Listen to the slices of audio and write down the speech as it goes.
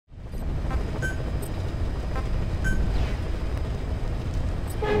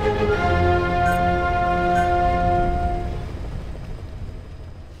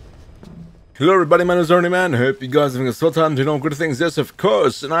Hello everybody, my name is Ernie Man. Hope you guys are having a swell time doing all good things. Yes, of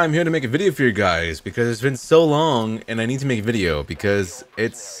course, and I'm here to make a video for you guys because it's been so long and I need to make a video because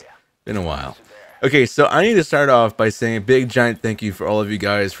it's been a while. Okay, so I need to start off by saying a big giant thank you for all of you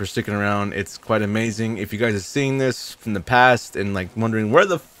guys for sticking around. It's quite amazing. If you guys are seeing this from the past and like wondering where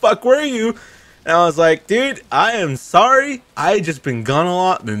the fuck were you? And I was like, dude, I am sorry. I just been gone a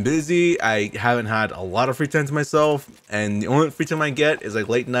lot, been busy. I haven't had a lot of free time to myself. And the only free time I get is like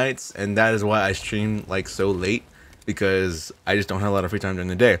late nights. And that is why I stream like so late. Because I just don't have a lot of free time during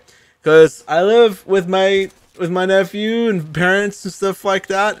the day. Because I live with my nephew and parents and stuff like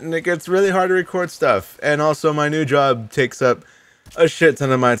that. And it gets really hard to record stuff. And also my new job takes up a shit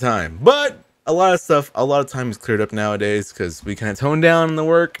ton of my time. But a lot of time is cleared up nowadays. Because we kind of tone down the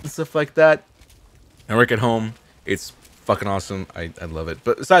work and stuff like that. I work at home. It's fucking awesome. I love it.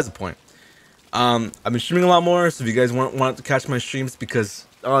 But besides the point, I've been streaming a lot more. So if you guys want to catch my streams, because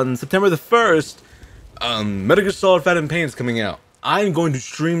on September the 1st, Metal Gear Solid Phantom Pain is coming out. I'm going to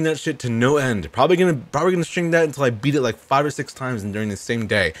stream that shit to no end. Probably gonna stream that until I beat it like 5 or 6 times and during the same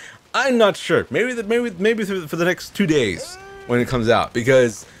day. I'm not sure. Maybe for the next 2 days when it comes out.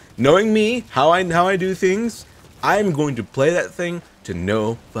 Because knowing me, how I do things, I'm going to play that thing to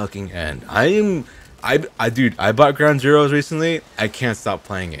no fucking end. Dude, I bought Ground Zeroes recently. I can't stop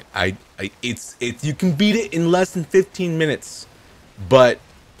playing it. It's you can beat it in less than 15 minutes, but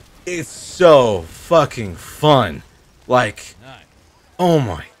it's so fucking fun. Like, oh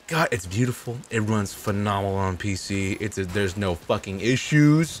my god, it's beautiful. It runs phenomenal on PC. There's no fucking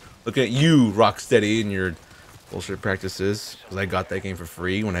issues. Look at you, Rocksteady, and your bullshit practices. Because I got that game for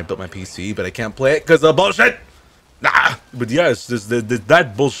free when I built my PC, but I can't play it because of bullshit. Nah, but yes, there's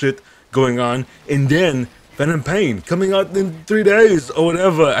that bullshit going on, and then Phantom Pain coming out in 3 days or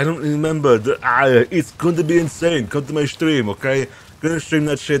whatever. I don't remember. It's going to be insane. Come to my stream, okay? Gonna stream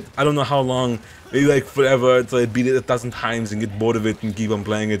that shit. I don't know how long, maybe like forever until I beat it 1,000 times and get bored of it and keep on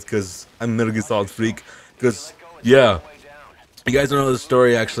playing it because I'm a Metal Gear Solid freak. Because yeah, you guys don't know the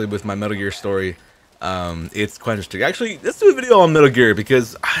story actually with my Metal Gear story. It's quite interesting. Actually, let's do a video on Metal Gear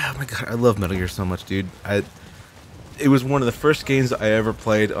because oh my god, I love Metal Gear so much, dude. It was one of the first games I ever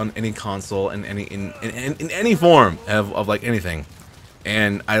played on any console in any form of like anything,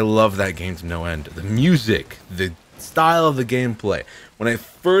 and I love that game to no end. The music, the style of the gameplay. When I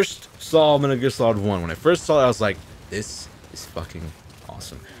first saw Metal Gear Solid 1, when I first saw it, I was like, this is fucking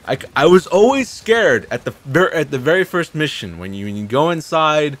awesome. I was always scared at the very first mission when you go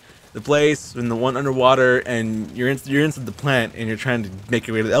inside the place in the one underwater and you're inside the plant and you're trying to make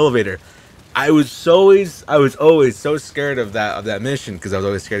your way to the elevator. I was always so scared of that mission because I was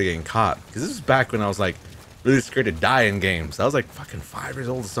always scared of getting caught. Because this is back when I was like really scared to die in games. I was like fucking 5 years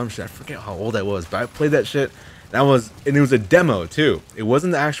old or some shit. I forget how old I was, but I played that shit. And it was a demo too. It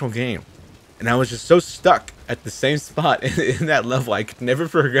wasn't the actual game, and I was just so stuck at the same spot in that level. I could never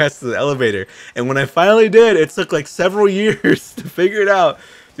progress to the elevator. And when I finally did, it took like several years to figure it out.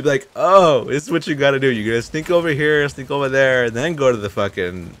 To be like, oh, this is what you gotta do. You gotta sneak over here, sneak over there, and then go to the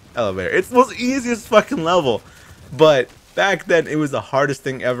fucking elevator. It's the most easiest fucking level. But back then, it was the hardest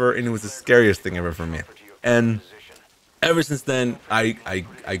thing ever, and it was the scariest thing ever for me. And ever since then, I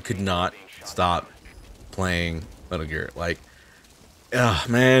could not stop playing Metal Gear. Like,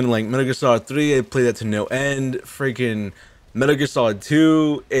 man, like Metal Gear Solid 3, I played that to no end. Freaking Metal Gear Solid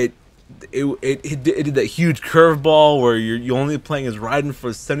 2, it did that huge curveball where you're only playing as Raiden for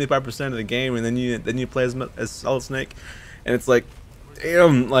 75% of the game, and then you play as Solid Snake, and it's like,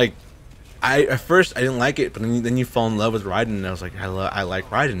 damn, like at first I didn't like it, but then you fall in love with Raiden, and I was like, I like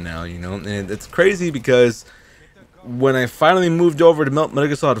Raiden now, you know. And it's crazy because when I finally moved over to Metal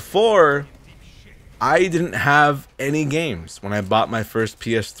Gear Solid 4, I didn't have any games when I bought my first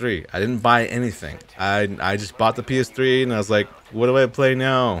PS3. I didn't buy anything. I just bought the PS3 and I was like, what do I play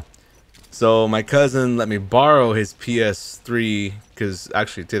now? So my cousin let me borrow his PS3, because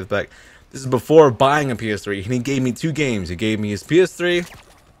actually, take it back, this is before buying a PS3, and he gave me 2 games. He gave me his PS3,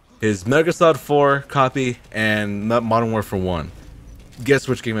 his Metal Gear Solid 4 copy, and Modern Warfare 1. Guess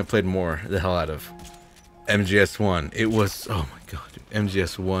which game I played more the hell out of? MGS1. It was, oh my god, dude,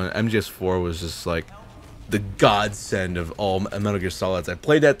 MGS1, MGS4 was just like the godsend of all Metal Gear Solids. I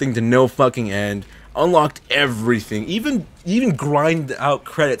played that thing to no fucking end. Unlocked everything, even grind out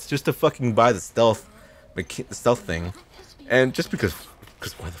credits just to fucking buy the stealth thing, and just because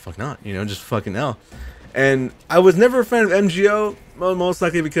why the fuck not, you know, just fucking hell. And I was never a fan of MGO, most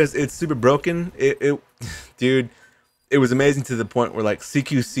likely because it's super broken. Dude, it was amazing to the point where like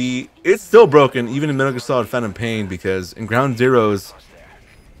CQC, it's still broken even in Metal Gear Solid Phantom Pain, because in Ground Zeroes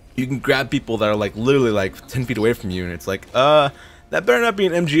you can grab people that are like literally like 10 feet away from you, and it's like that better not be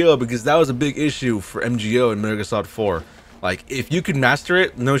an MGO, because that was a big issue for MGO in Metal Gear Solid 4. Like, if you could master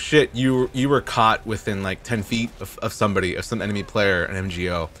it, no shit, you were caught within like 10 feet of somebody, of some enemy player, an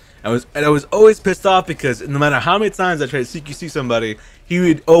MGO. I was always pissed off because no matter how many times I tried to CQC somebody, he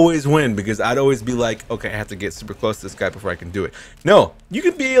would always win, because I'd always be like, okay, I have to get super close to this guy before I can do it. No, you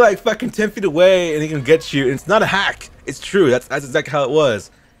can be like fucking 10 feet away and he can get you, and it's not a hack. It's true. That's exactly how it was.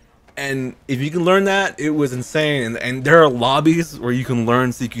 And if you can learn that, it was insane. And there are lobbies where you can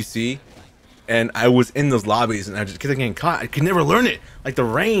learn CQC. And I was in those lobbies and I just kept getting caught. I could never learn it. Like, the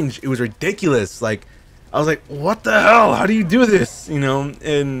range, it was ridiculous. Like, I was like, what the hell? How do you do this? You know,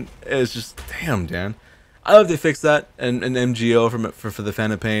 and it's just, damn, Dan. I hope they fix that. And MGO for the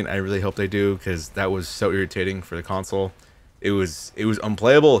Phantom Pain, I really hope they do, because that was so irritating for the console. It was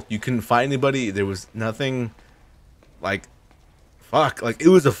unplayable. You couldn't fight anybody. There was nothing, like, fuck. Like, it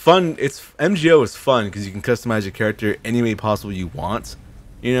was a fun, MGO is fun because you can customize your character any way possible you want.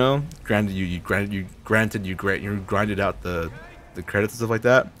 You know, granted you grinded out the credits and stuff like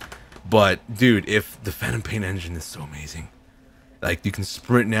that. But dude, if the Phantom Pain engine is so amazing, like, you can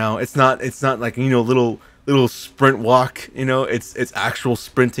sprint now. It's not like, you know, little sprint walk. You know, it's actual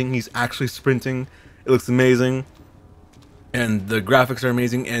sprinting. He's actually sprinting. It looks amazing, and the graphics are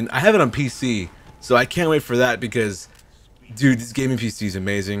amazing. And I have it on PC, so I can't wait for that, because dude, this gaming PC is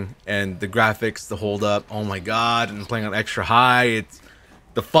amazing, and the graphics, the hold up, oh my god! And playing on extra high,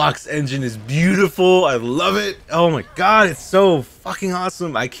 the Fox engine is beautiful. I love it. Oh my god, it's so fucking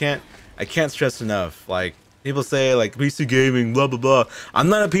awesome. I can't stress enough. Like, people say, like, PC gaming, blah blah blah. I'm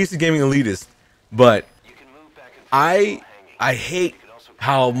not a PC gaming elitist, but I hate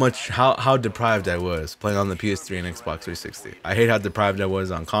how deprived I was playing on the PS3 and Xbox 360. I hate how deprived I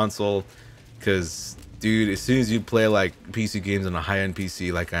was on console, because dude, as soon as you play like PC games on a high-end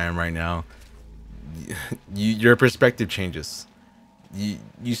PC like I am right now, your perspective changes.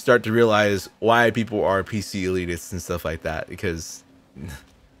 You start to realize why people are PC elitists and stuff like that, because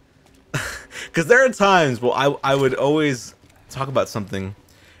there are times, well, I would always talk about something,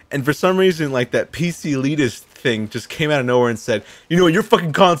 and for some reason, like, that PC elitist thing just came out of nowhere and said, you know, your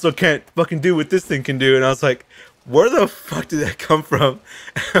fucking console can't fucking do what this thing can do. And I was like, where the fuck did that come from?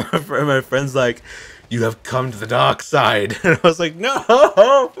 And my friend's like, you have come to the dark side. And I was like,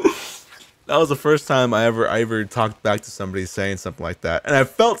 no. That was the first time I ever talked back to somebody saying something like that, and I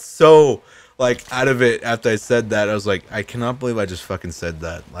felt so, like, out of it after I said that. I was like, I cannot believe I just fucking said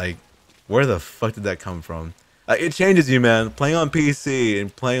that. Like, where the fuck did that come from? Like, it changes you, man. Playing on PC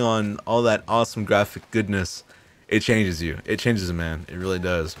and playing on all that awesome graphic goodness, it changes you. It changes a man. It really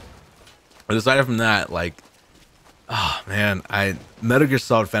does. But aside from that, like, oh man, Metal Gear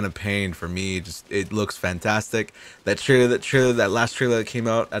Solid Phantom Pain, for me, just, it looks fantastic. That last trailer that came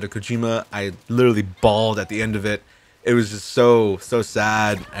out of Kojima, I literally bawled at the end of it. It was just so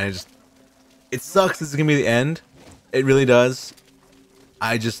sad, and it sucks this is gonna be the end. It really does.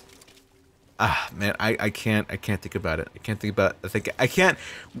 Man, I can't think about it.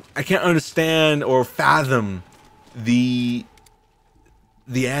 I can't understand or fathom the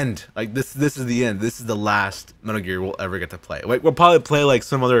end. Like, this is the end. This is the last Metal Gear we'll ever get to play. Like, we'll probably play like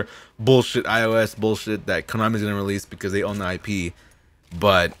some other bullshit iOS bullshit that Konami's gonna release because they own the IP,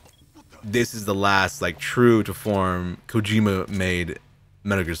 but this is the last, like, true to form Kojima made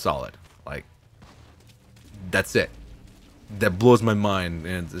Metal Gear Solid. Like, that's it. That blows my mind,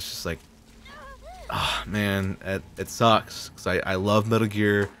 and it's just like, oh man, it sucks, because I love Metal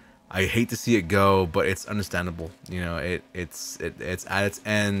Gear. I hate to see it go, but it's understandable. You know, it's at its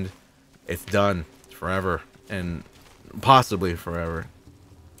end. It's done forever, and possibly forever.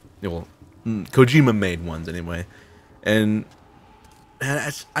 Well, Kojima made ones anyway, and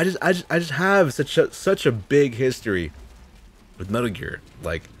I just have such a big history with Metal Gear.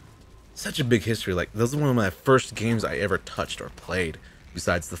 Like, such a big history. Like, those are one of my first games I ever touched or played,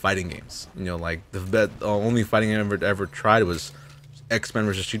 besides the fighting games. You know, like, the only fighting game I ever tried was X-Men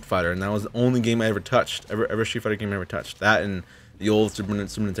vs. Street Fighter, and that was the only game I ever touched, ever Street Fighter game I ever touched. That and the old Super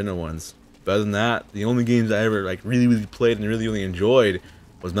Nintendo ones. But other than that, the only games I ever, like, really played and really enjoyed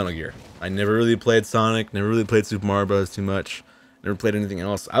was Metal Gear. I never really played Sonic, never really played Super Mario Bros. Too much, never played anything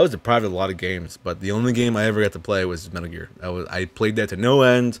else. I was deprived of a lot of games, but the only game I ever got to play was Metal Gear. I played that to no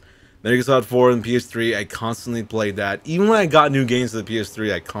end. Metal Gear Solid 4 and PS3, I constantly played that. Even when I got new games to the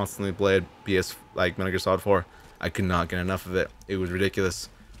PS3, I constantly played Metal Gear Solid 4. I could not get enough of it. It was ridiculous,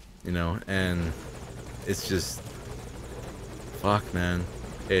 you know, and it's just, fuck, man.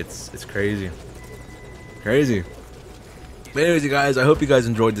 It's crazy. Crazy. But anyways, you guys, I hope you guys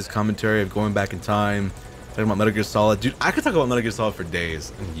enjoyed this commentary of going back in time, talking about Metal Gear Solid. Dude, I could talk about Metal Gear Solid for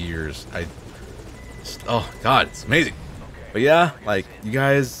days and years. Oh, God, it's amazing. But yeah, like you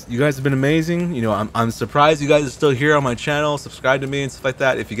guys have been amazing. You know, I'm surprised you guys are still here on my channel, subscribe to me and stuff like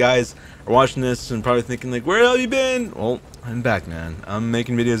that. If you guys are watching this and probably thinking like, where have you been? Well, I'm back, man. I'm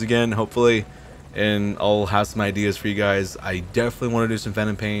making videos again, hopefully, and I'll have some ideas for you guys. I definitely want to do some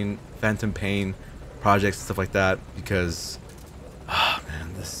Phantom Pain projects and stuff like that because, oh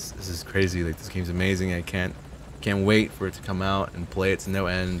man, this is crazy. Like, this game's amazing. I can't wait for it to come out and play it to no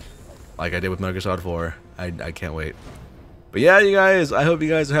end, like I did with Metal Gear Solid 4. I can't wait. But yeah, you guys, I hope you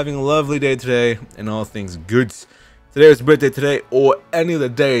guys are having a lovely day today and all things good. Today was birthday today, or any other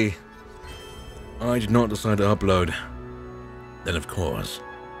day I did not decide to upload. Then of course,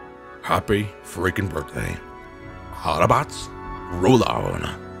 happy freaking birthday. Autobots, roll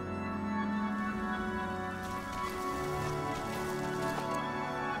on.